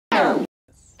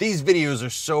These videos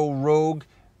are so rogue,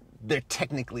 they're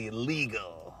technically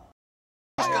illegal.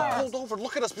 I just got pulled over.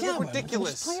 Look at us. We look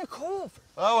ridiculous. Play a call.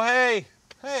 Oh, hey.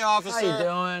 Hey, officer. How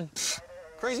you doing?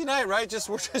 Crazy night, right?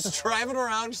 We're just driving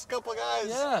around, just a couple of guys.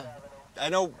 Yeah. I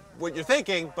know what you're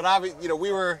thinking, but obviously,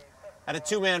 we were at a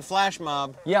two-man flash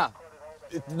mob. Yeah.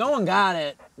 No one got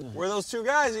it. We're those two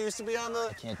guys who used to be on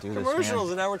the commercials,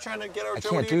 and now we're trying to get our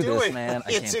job. I can't do this, man.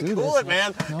 I can't do Cool this, it,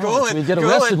 man. No, Cool it. we get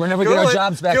arrested. We're never get our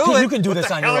jobs back. You can do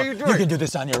this on your own. You can do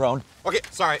this on your own. Okay,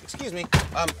 sorry. Excuse me.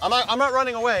 I'm not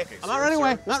running away. I'm not running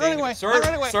away. Not running away. Sir, not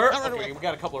running away. sir. Not running away. Okay, we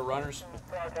got a couple of runners.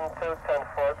 Sergeant 210-4.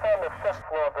 It's on the fifth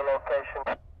floor of the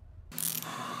location.